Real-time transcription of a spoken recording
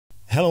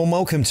Hello and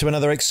welcome to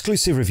another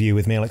exclusive review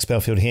with me, Alex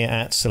Belfield, here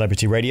at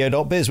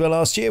celebrityradio.biz, where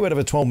last year we had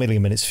over 12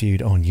 million minutes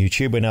viewed on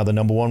YouTube. We're now the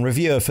 #1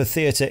 reviewer for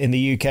theatre in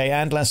the UK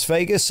and Las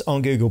Vegas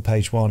on Google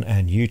Page 1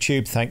 and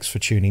YouTube. Thanks for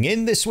tuning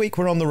in. This week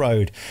we're on the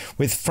road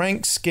with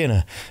Frank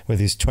Skinner with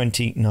his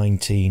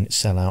 2019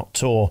 sellout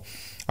tour.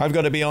 I've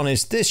got to be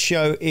honest, this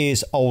show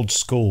is old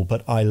school,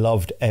 but I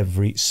loved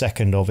every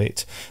second of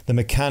it. The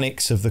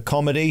mechanics of the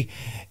comedy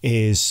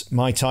is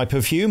my type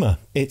of humour.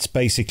 It's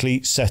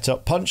basically set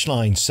up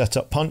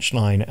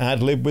punchline,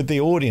 ad-lib with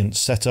the audience,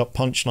 set up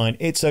punchline.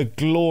 It's a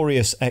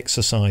glorious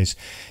exercise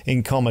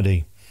in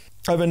comedy.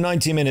 Over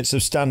 90 minutes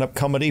of stand-up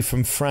comedy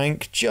from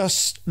Frank,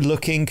 just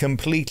looking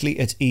completely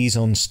at ease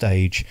on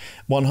stage,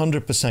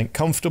 100%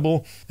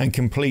 comfortable and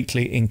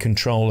completely in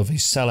control of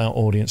his sellout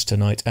audience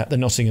tonight at the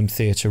Nottingham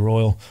Theatre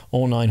Royal,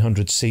 all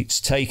 900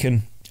 seats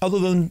taken, other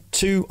than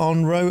 2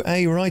 on row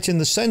A right in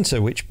the centre,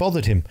 which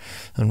bothered him,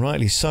 and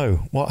rightly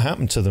so. What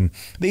happened to them?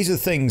 These are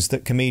things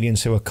that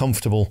comedians who are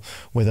comfortable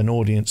with an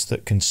audience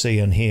that can see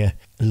and hear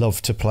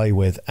love to play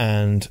with,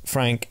 and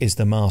Frank is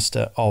the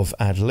master of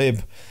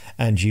ad-lib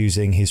and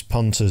using his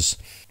punters.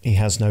 He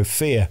has no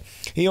fear.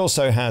 He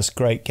also has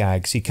great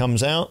gags. He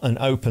comes out and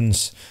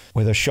opens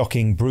with a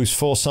shocking Bruce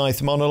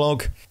Forsyth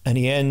monologue, and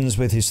he ends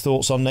with his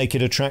thoughts on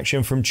naked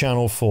attraction from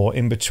Channel 4.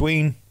 In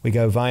between, we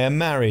go via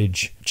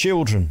marriage,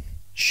 children,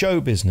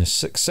 show business,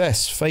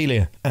 success,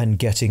 failure, and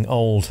getting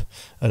old.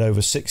 At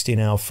over 60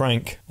 now,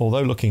 Frank,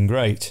 although looking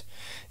great,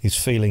 is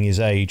feeling his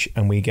age,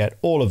 and we get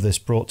all of this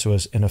brought to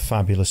us in a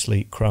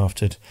fabulously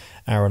crafted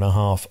hour and a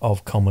half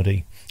of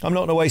comedy. I'm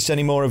not going to waste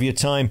any more of your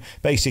time.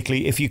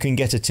 Basically, if you can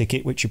get a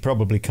ticket, which you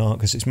probably can't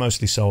because it's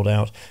mostly sold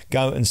out,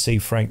 go and see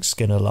Frank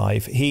Skinner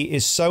live. He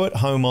is so at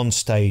home on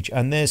stage,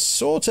 and there's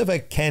sort of a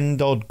Ken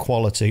Dodd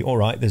quality. All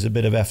right, there's a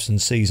bit of F's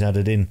and C's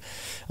added in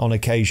on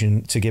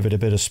occasion to give it a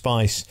bit of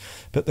spice,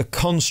 but the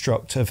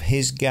construct of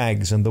his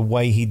gags and the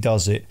way he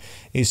does it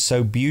is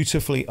so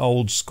beautifully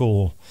old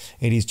school.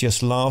 It is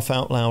just laugh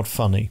out loud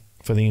funny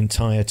for the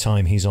entire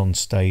time he's on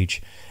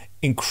stage.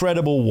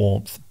 Incredible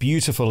warmth,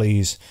 beautiful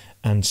ease,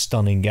 and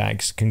stunning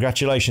gags.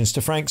 Congratulations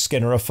to Frank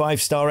Skinner, a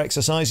 5-star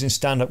exercise in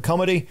stand-up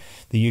comedy.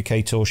 The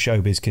UK tour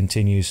Showbiz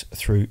continues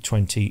through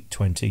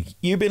 2020.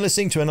 You've been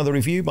listening to another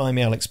review by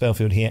me, Alex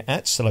Belfield, here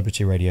at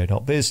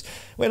celebrityradio.biz,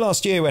 where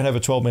last year we had over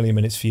 12 million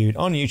minutes viewed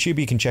on YouTube.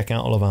 You can check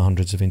out all of our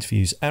hundreds of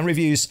interviews and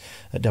reviews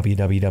at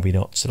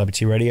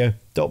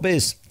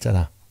www.celebrityradio.biz.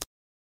 Ta-da.